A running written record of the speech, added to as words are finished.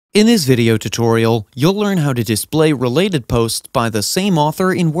In this video tutorial, you'll learn how to display related posts by the same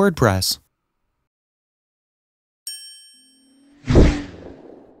author in WordPress.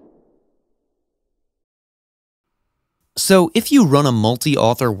 So, if you run a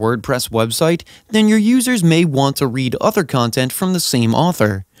multi-author WordPress website, then your users may want to read other content from the same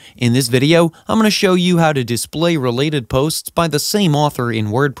author. In this video, I'm going to show you how to display related posts by the same author in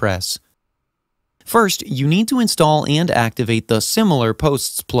WordPress. First, you need to install and activate the Similar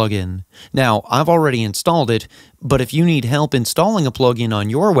Posts plugin. Now, I've already installed it, but if you need help installing a plugin on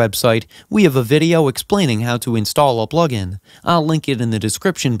your website, we have a video explaining how to install a plugin. I'll link it in the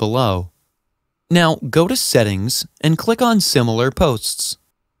description below. Now, go to Settings and click on Similar Posts.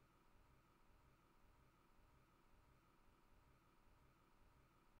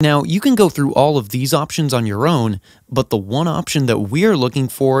 Now, you can go through all of these options on your own, but the one option that we're looking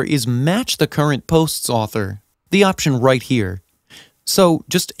for is Match the Current Post's Author, the option right here. So,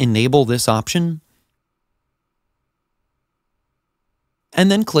 just enable this option,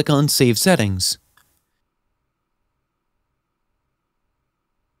 and then click on Save Settings.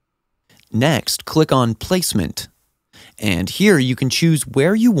 Next, click on Placement, and here you can choose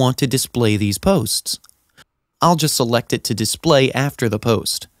where you want to display these posts. I'll just select it to display after the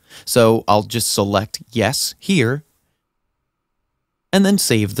post. So I'll just select Yes here, and then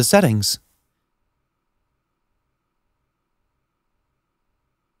save the settings.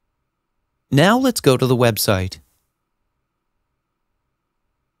 Now let's go to the website.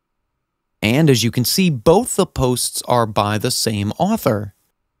 And as you can see, both the posts are by the same author.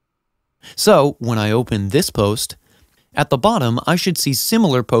 So when I open this post, at the bottom I should see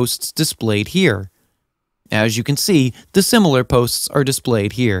similar posts displayed here. As you can see, the similar posts are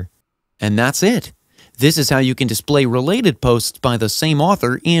displayed here. And that's it. This is how you can display related posts by the same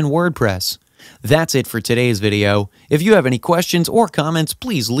author in WordPress. That's it for today's video. If you have any questions or comments,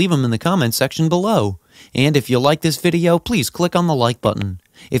 please leave them in the comments section below. And if you like this video, please click on the like button.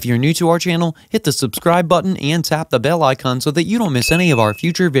 If you're new to our channel, hit the subscribe button and tap the bell icon so that you don't miss any of our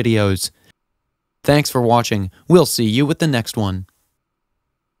future videos. Thanks for watching. We'll see you with the next one.